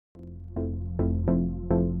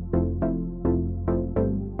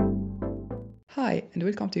Hi and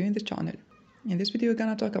welcome to you in the channel. In this video we're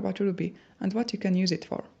gonna talk about Ruby and what you can use it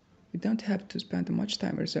for. You don't have to spend much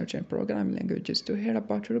time researching programming languages to hear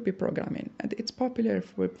about Ruby programming and its popular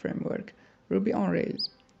web framework, Ruby on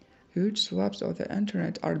Rails. Huge swaths of the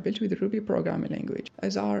internet are built with Ruby programming language,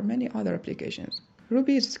 as are many other applications.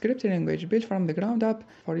 Ruby is a scripting language built from the ground up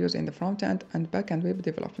for use in the front-end and back-end web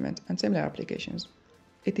development and similar applications.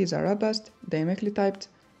 It is a robust, dynamically typed,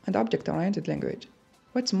 and object-oriented language.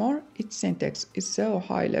 What's more, its syntax is so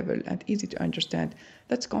high level and easy to understand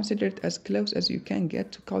that's considered as close as you can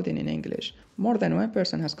get to coding in English. More than one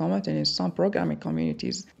person has commented in some programming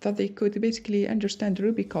communities that they could basically understand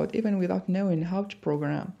Ruby code even without knowing how to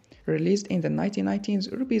program. Released in the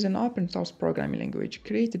 1990s, Ruby is an open source programming language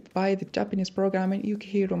created by the Japanese programmer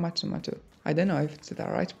Yukihiro Matsumoto. I don't know if it's the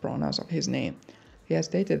right pronounce of his name. He has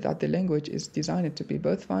stated that the language is designed to be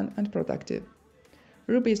both fun and productive.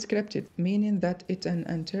 Ruby is scripted, meaning that it's an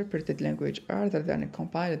interpreted language rather than a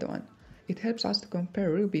compiled one. It helps us to compare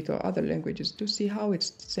Ruby to other languages to see how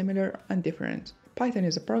it's similar and different. Python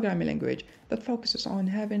is a programming language that focuses on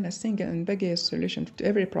having a single and biggest solution to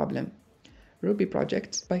every problem. Ruby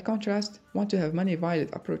projects, by contrast, want to have many valid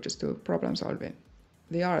approaches to problem solving.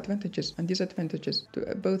 There are advantages and disadvantages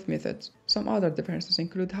to both methods. Some other differences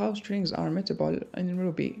include how strings are mutable in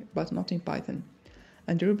Ruby but not in Python.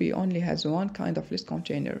 And Ruby only has one kind of list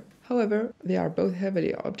container. However, they are both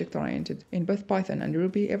heavily object-oriented. In both Python and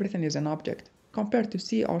Ruby, everything is an object. Compared to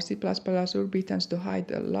C or C++, Ruby tends to hide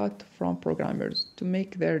a lot from programmers to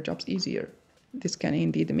make their jobs easier. This can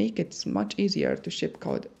indeed make it much easier to ship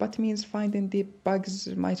code, but means finding deep bugs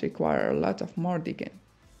might require a lot of more digging.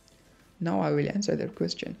 Now I will answer their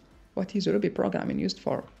question. What is Ruby programming used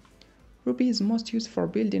for? Ruby is most used for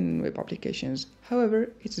building web applications.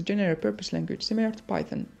 However, it's a general-purpose language similar to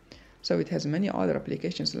Python, so it has many other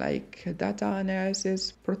applications like data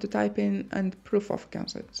analysis, prototyping, and proof of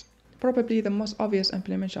concepts. Probably the most obvious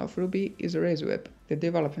implementation of Ruby is RaiseWeb, the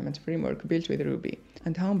development framework built with Ruby,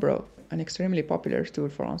 and Homebrew, an extremely popular tool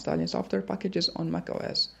for installing software packages on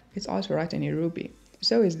macOS. It's also written in Ruby.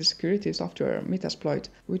 So is the security software Metasploit,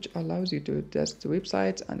 which allows you to test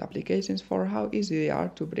websites and applications for how easy they are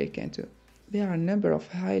to break into. There are a number of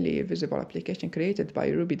highly visible applications created by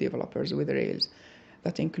Ruby developers with Rails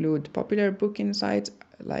that include popular booking sites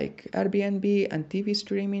like Airbnb and TV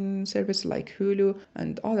streaming services like Hulu,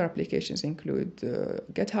 and other applications include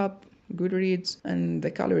GitHub, Goodreads, and the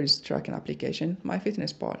calories tracking application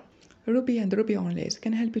MyFitnessPal. Ruby and Ruby on Rails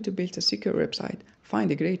can help you to build a secure website, find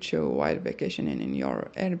a great show while vacationing in your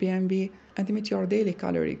Airbnb, and meet your daily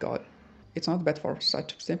calorie goal. It's not bad for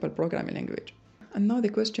such a simple programming language. And now the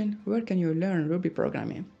question, where can you learn Ruby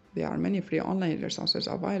programming? There are many free online resources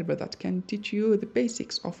available that can teach you the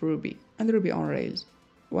basics of Ruby and Ruby on Rails.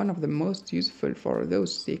 One of the most useful for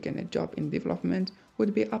those seeking a job in development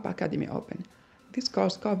would be App Academy Open. This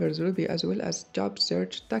course covers Ruby as well as job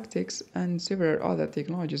search tactics and several other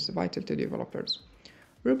technologies vital to developers.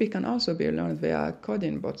 Ruby can also be learned via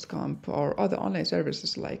Coding Bootcamp or other online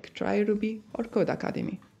services like Try Ruby or Code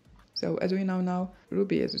Academy. So as we know now,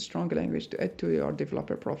 Ruby is a strong language to add to your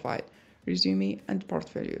developer profile, resume, and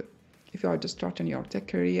portfolio. If you are just starting your tech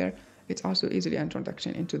career, it's also easily an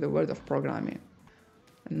introduction into the world of programming.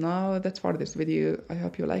 And now that's for this video. I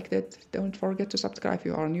hope you liked it. Don't forget to subscribe if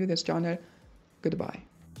you are new to this channel. Goodbye.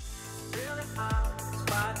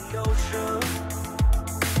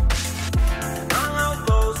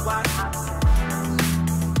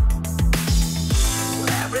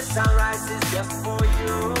 Every sunrise is just for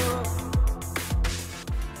you.